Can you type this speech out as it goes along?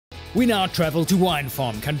We now travel to wine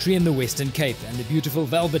farm country in the Western Cape and the beautiful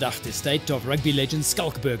Welbedacht estate of rugby legend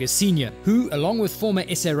Schalk Burger Snr, who, along with former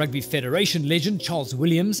SA Rugby Federation legend Charles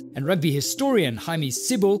Williams and rugby historian Jaime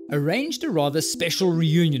Sibyl, arranged a rather special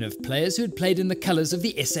reunion of players who had played in the colours of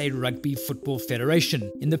the SA Rugby Football Federation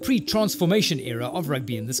in the pre-transformation era of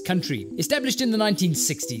rugby in this country. Established in the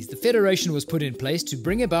 1960s, the federation was put in place to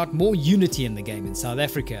bring about more unity in the game in South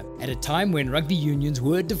Africa, at a time when rugby unions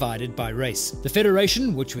were divided by race. The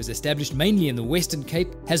federation, which was established mainly in the Western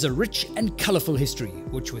Cape, has a rich and colourful history,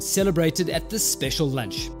 which was celebrated at this special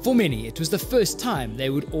lunch. For many, it was the first time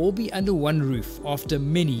they would all be under one roof after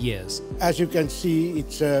many years. As you can see,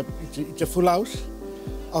 it's a full house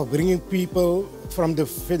of bringing people from the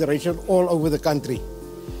federation all over the country.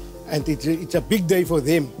 And it's a big day for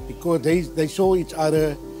them because they saw each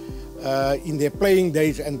other in their playing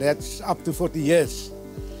days, and that's up to 40 years.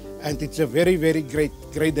 And it's a very, very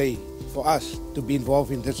great day for us to be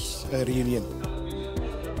involved in this reunion.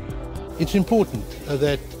 It's important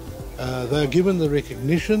that they're given the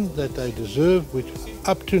recognition that they deserve, which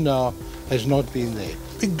up to now has not been there.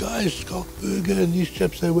 The guys, Schalk Burger and these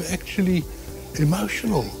chaps, they were actually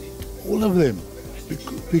emotional, all of them,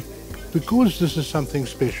 because this is something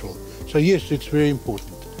special. So yes, it's very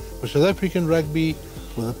important for South African rugby,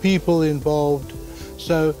 for the people involved.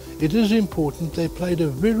 So it is important. They played a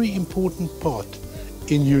very important part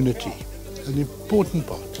in unity, an important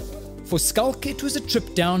part. For Schalk, it was a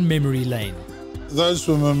trip down memory lane. Those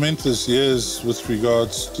were momentous years with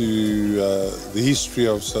regards to the history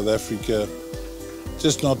of South Africa,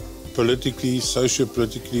 just not politically,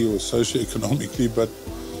 socio-politically or socio-economically, but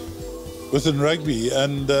within rugby.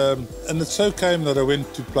 And it so came that I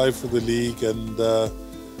went to play for the league,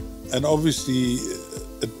 and obviously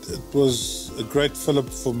it was a great fillip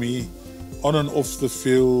for me, on and off the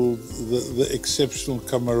field, the exceptional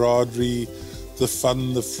camaraderie, the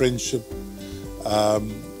fun, the friendship,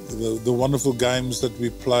 the wonderful games that we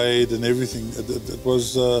played and everything. It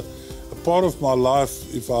was a part of my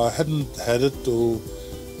life. If I hadn't had it or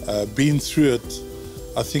been through it,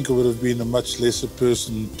 I think I would have been a much lesser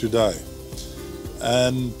person today.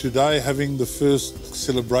 And today, having the first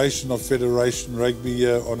celebration of Federation Rugby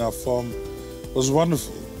here on our farm was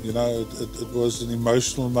wonderful. You know, it was an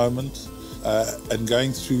emotional moment. And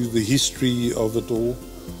going through the history of it all,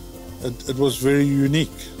 it was very unique.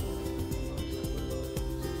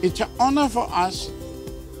 It's an honor for us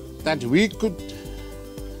that we could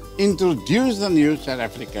introduce the new South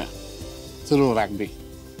Africa through rugby.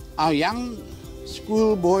 Our young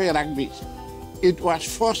schoolboy rugby, it was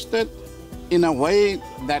fostered in a way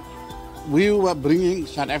that we were bringing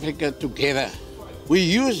South Africa together. We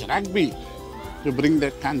use rugby to bring the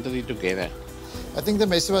country together. I think the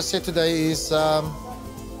message was said today is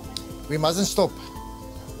we mustn't stop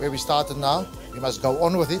where we started now. We must go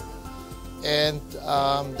on with it. And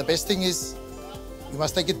the best thing is we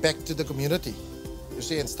must take it back to the community, you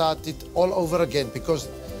see, and start it all over again, because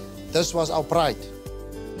this was our pride.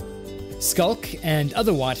 Schalk and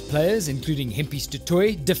other white players, including Hempies du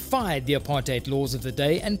Toit, defied the apartheid laws of the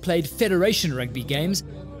day and played federation rugby games,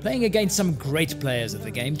 playing against some great players of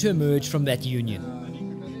the game to emerge from that union.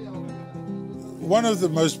 One of the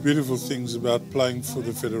most beautiful things about playing for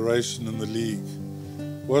the Federation and the League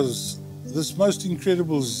was this most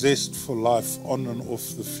incredible zest for life on and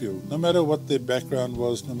off the field. No matter what their background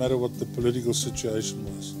was, no matter what the political situation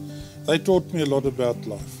was, they taught me a lot about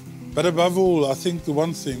life. But above all, I think the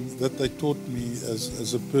one thing that they taught me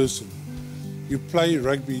as a person, you play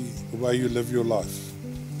rugby the way you live your life.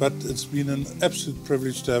 But it's been an absolute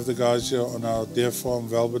privilege to have the guys here on our dear farm,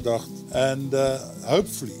 Welbedacht, and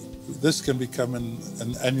hopefully this can become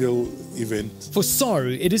an annual event. For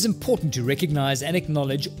SARU, it is important to recognise and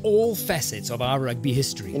acknowledge all facets of our rugby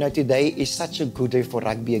history. You know, today is such a good day for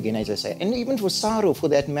rugby again, as I say, and even for SARU for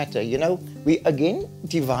that matter. You know, we again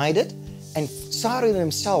divided, and SARU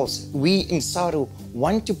themselves, we in SARU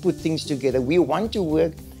want to put things together. We want to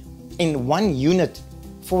work in one unit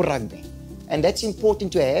for rugby. And that's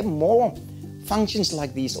important to have more functions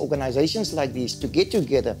like these, organizations like these, to get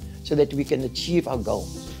together so that we can achieve our goal.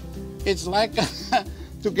 It's like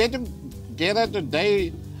to get together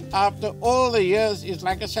today after all the years is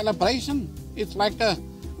like a celebration. It's like a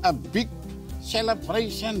big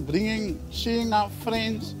celebration, seeing our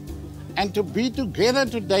friends, and to be together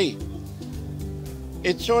today.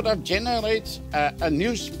 It sort of generates a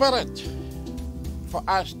new spirit for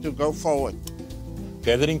us to go forward.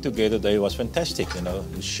 Gathering together today was fantastic, you know.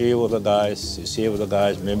 You share with the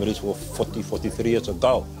guys, memories for 40, 43 years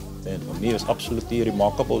ago. And for me, it was absolutely a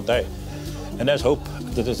remarkable day. And let's hope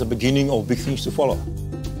that it's the beginning of big things to follow.